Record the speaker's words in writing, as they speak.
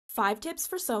5 tips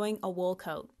for sewing a wool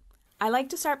coat. I like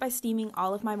to start by steaming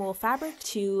all of my wool fabric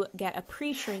to get a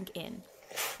pre-shrink in.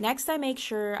 Next, I make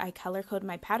sure I color code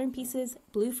my pattern pieces,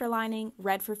 blue for lining,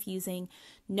 red for fusing.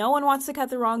 No one wants to cut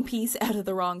the wrong piece out of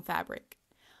the wrong fabric.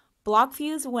 Block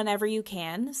fuse whenever you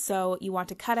can, so you want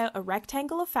to cut out a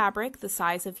rectangle of fabric the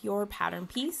size of your pattern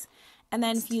piece, and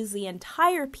then fuse the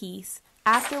entire piece,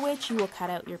 after which you will cut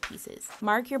out your pieces.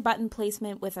 Mark your button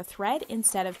placement with a thread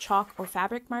instead of chalk or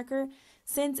fabric marker,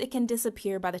 since it can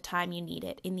disappear by the time you need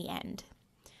it in the end.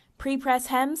 Pre-press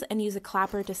hems and use a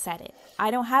clapper to set it. I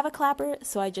don't have a clapper,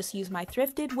 so I just use my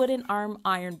thrifted wooden arm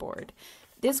iron board.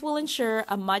 This will ensure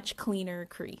a much cleaner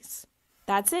crease.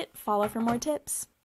 That's it. Follow for more tips.